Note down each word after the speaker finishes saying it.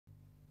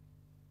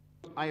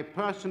I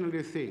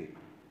personally think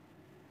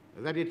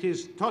that it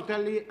is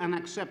totally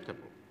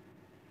unacceptable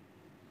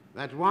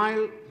that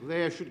while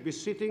there should be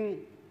sitting,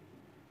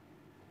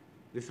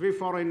 the three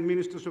foreign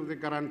ministers of the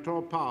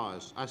guarantor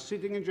powers are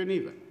sitting in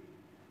Geneva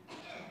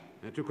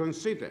to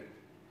consider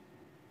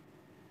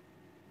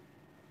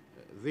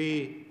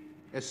a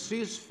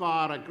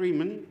ceasefire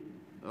agreement,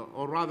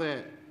 or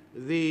rather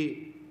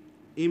the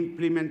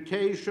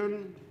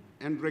implementation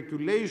and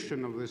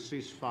regulation of the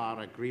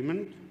ceasefire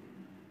agreement,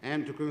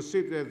 and to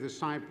consider the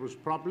Cyprus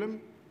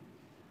problem,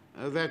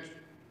 that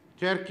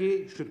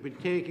Turkey should be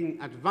taking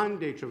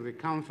advantage of the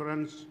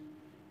conference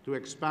to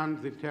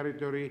expand the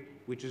territory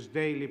which is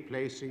daily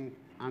placing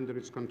under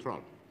its control.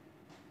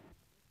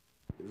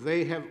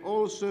 They have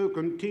also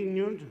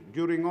continued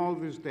during all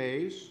these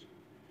days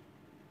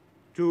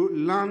to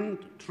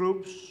land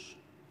troops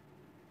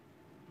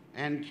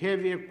and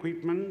heavy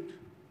equipment,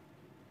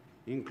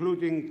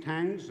 including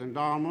tanks and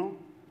armor,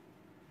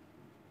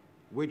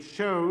 which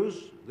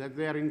shows that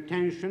their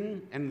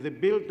intention and the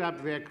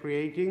build-up they are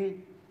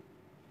creating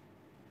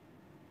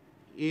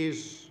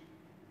is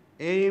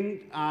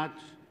aimed at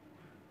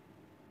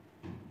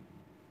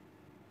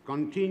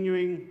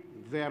continuing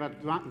the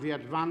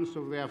advance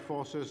of their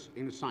forces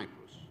in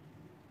Cyprus.